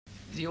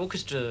The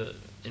orchestra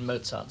in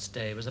Mozart's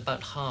day was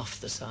about half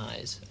the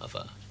size of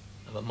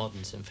a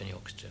modern symphony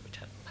orchestra,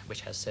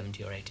 which has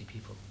 70 or 80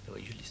 people. There were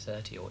usually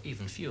 30 or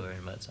even fewer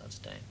in Mozart's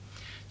day.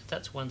 So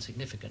that's one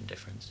significant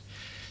difference.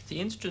 The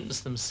instruments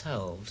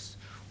themselves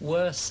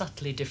were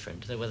subtly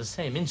different. They were the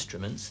same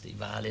instruments, the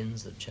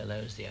violins, the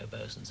cellos, the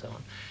oboes, and so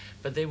on,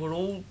 but they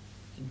all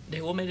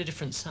made a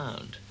different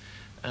sound.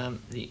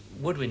 The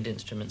woodwind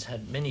instruments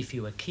had many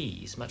fewer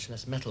keys, much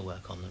less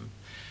metalwork on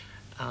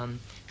them.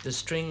 The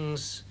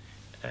strings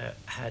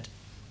had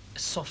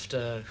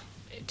softer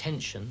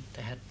tension.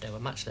 They were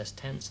much less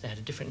tense. They had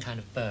a different kind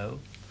of bow,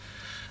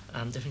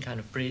 different kind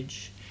of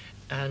bridge,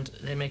 and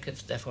they make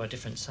it therefore a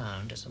different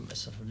sound, a sort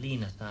of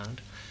leaner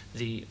sound.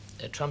 The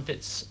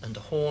trumpets and the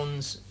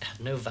horns had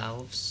no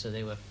valves, so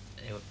they were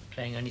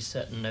playing only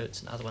certain notes,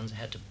 and other ones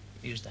had to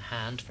use the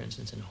hand, for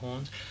instance, in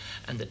horns.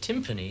 And the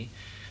timpani,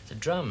 the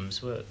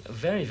drums, were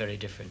very, very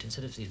different.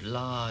 Instead of these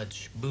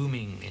large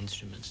booming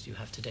instruments you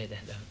have today, they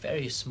were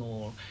very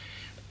small,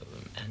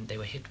 and they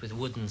were hit with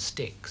wooden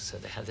sticks, so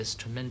they have this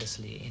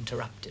tremendously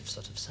interruptive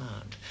sort of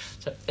sound.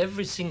 So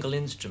every single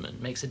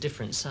instrument makes a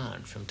different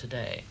sound from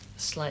today, a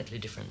slightly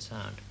different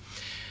sound.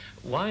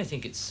 Why I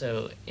think it's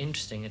so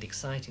interesting and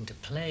exciting to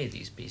play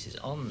these pieces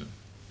on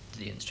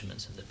the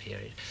instruments of the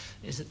period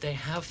is that they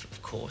have,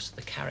 of course,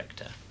 the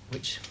character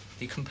which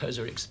the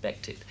composer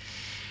expected.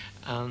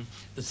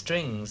 The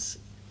strings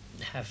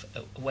have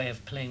a way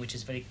of playing which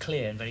is very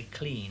clear and very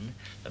clean,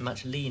 but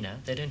much leaner.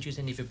 They don't use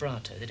any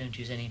vibrato, they don't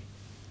use any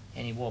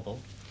wobble.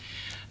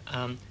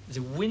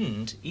 The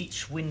wind,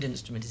 each wind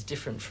instrument is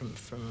different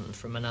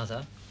from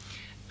another.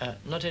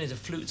 Not only the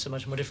flutes are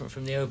much more different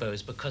from the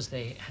oboes because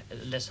they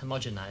are less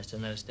homogenized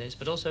in those days,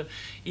 but also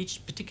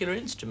each particular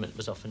instrument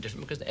was often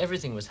different because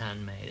everything was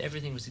handmade.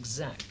 Everything was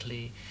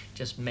exactly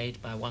just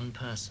made by one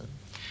person.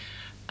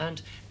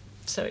 And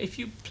so if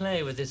you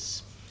play with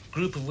this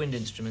group of wind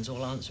instruments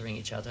all answering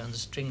each other and the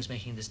strings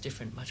making this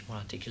different, much more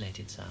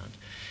articulated sound,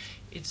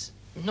 it's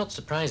not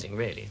surprising,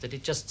 really, that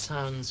it just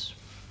sounds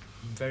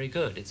very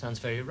good. It sounds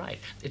very right.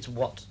 It's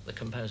what the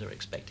composer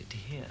expected to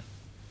hear.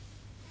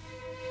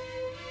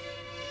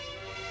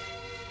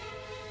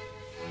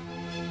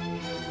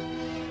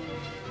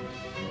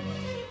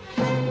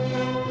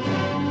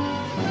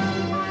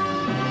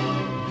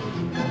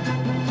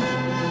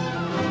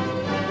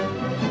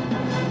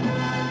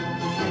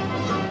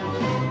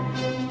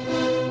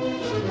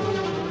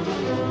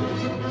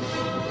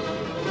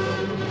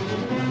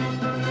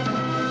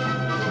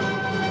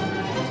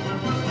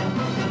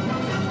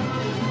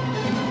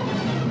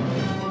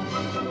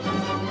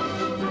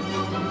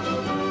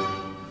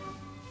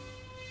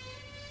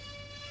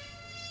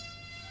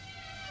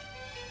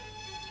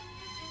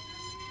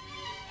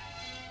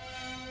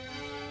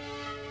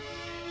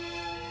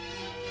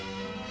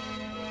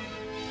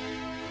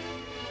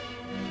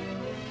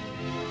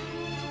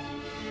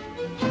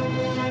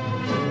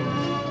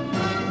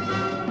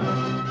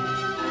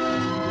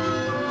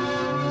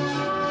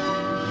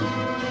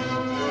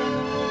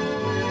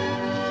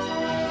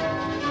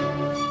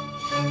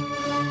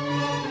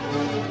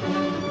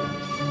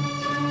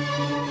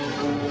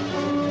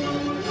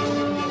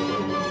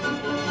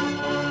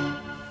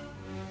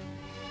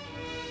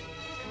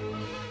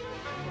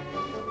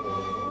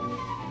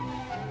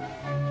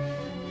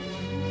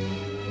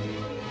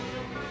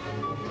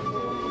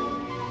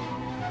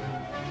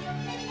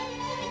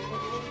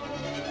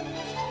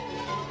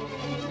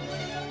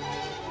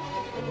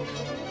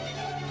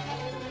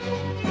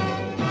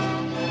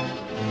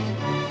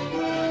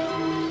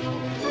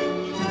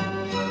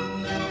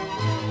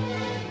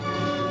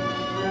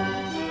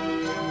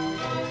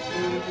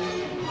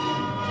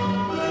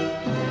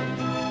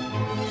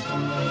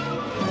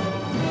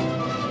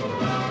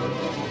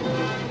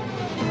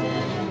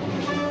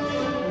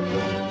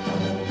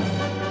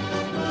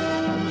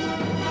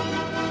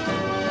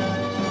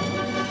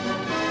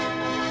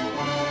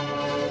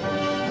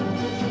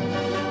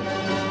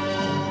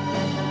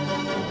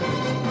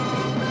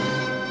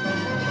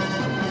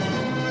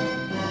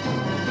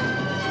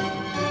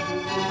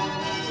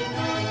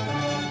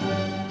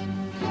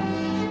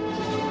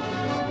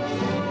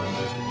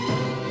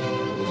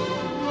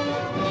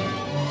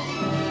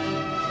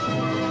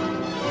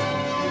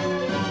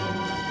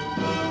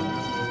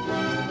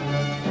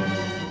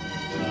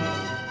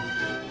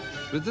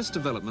 With this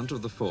development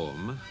of the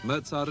form,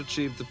 Mozart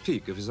achieved the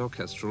peak of his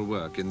orchestral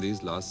work in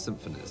these last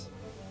symphonies.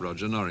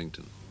 Roger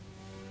Norrington.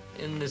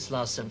 In this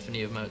last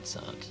symphony of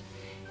Mozart,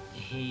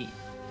 he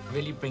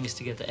really brings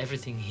together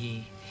everything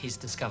he's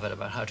discovered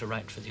about how to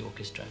write for the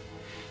orchestra,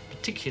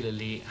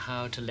 particularly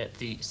how to let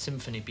the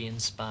symphony be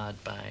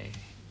inspired by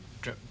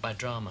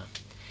drama.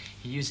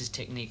 He uses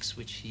techniques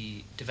which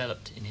he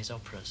developed in his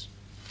operas.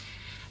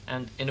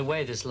 And in a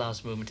way, this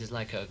last movement is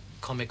like a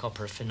comic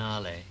opera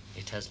finale.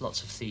 It has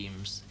lots of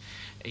themes,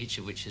 each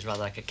of which is rather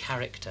like a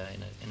character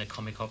in a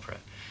comic opera.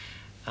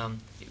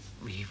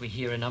 We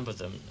hear a number of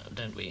them,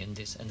 don't we, in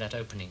that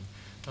opening.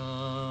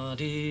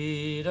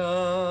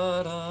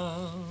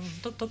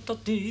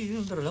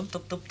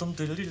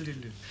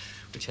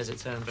 which has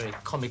its own very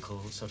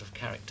comical sort of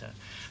character.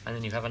 And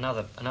then you have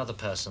another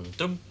person,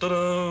 dum,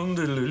 da-dum,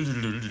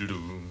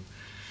 dum,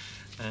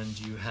 and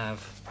you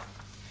have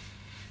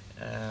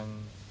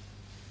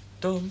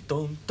dum,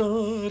 dum,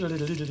 dum,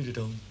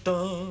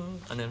 dum,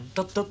 and then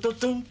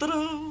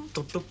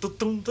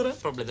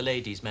probably the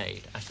Lady's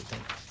Maid, I should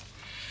think.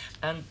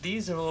 And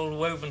these are all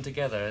woven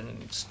together in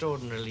an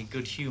extraordinarily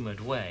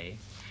good-humoured way.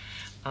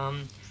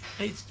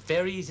 It's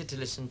very easy to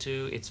listen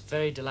to, it's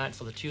very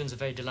delightful, the tunes are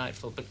very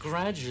delightful, but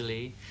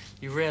gradually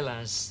you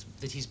realise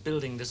that he's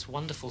building this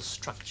wonderful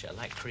structure,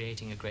 like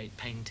creating a great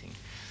painting.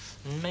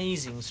 An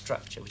amazing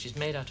structure, which is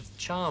made out of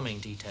charming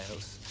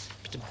details,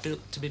 but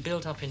to be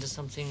built up into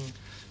something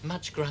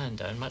much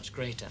grander and much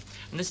greater.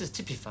 And this is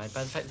typified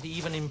by the fact that he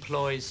even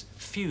employs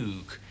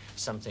fugue,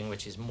 something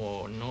which is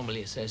more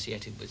normally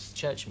associated with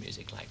church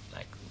music, like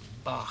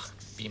Bach,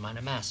 B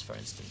minor Mass, for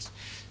instance.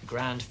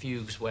 Grand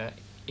fugues where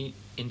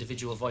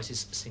individual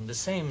voices sing the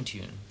same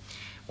tune,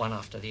 one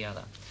after the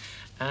other.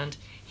 And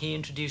he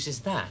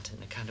introduces that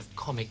in a kind of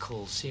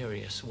comical,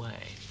 serious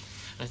way.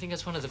 And I think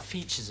that's one of the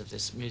features of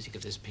this music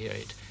of this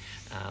period,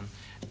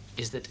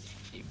 is that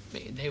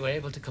they were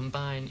able to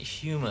combine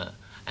humour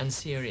and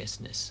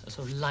seriousness, a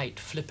sort of light,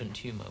 flippant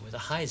humour with a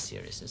high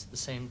seriousness at the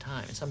same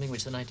time. It's something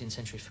which the 19th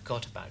century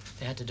forgot about.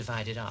 They had to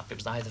divide it up. It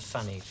was either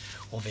funny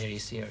or very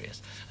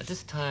serious. At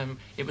this time,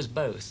 it was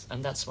both,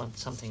 and that's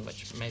something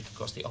which made, of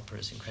course, the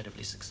operas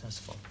incredibly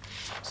successful.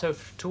 So,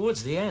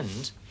 towards the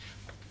end,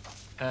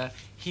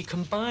 he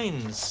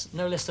combines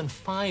no less than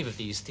 5 of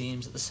these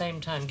themes at the same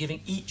time,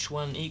 giving each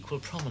one equal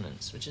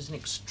prominence, which is an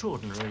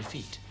extraordinary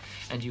feat.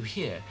 And you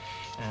hear,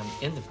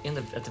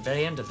 at the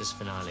very end of this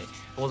finale,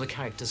 all the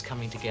characters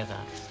coming together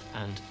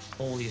and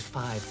all these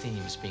 5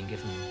 themes being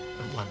given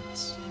at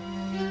once.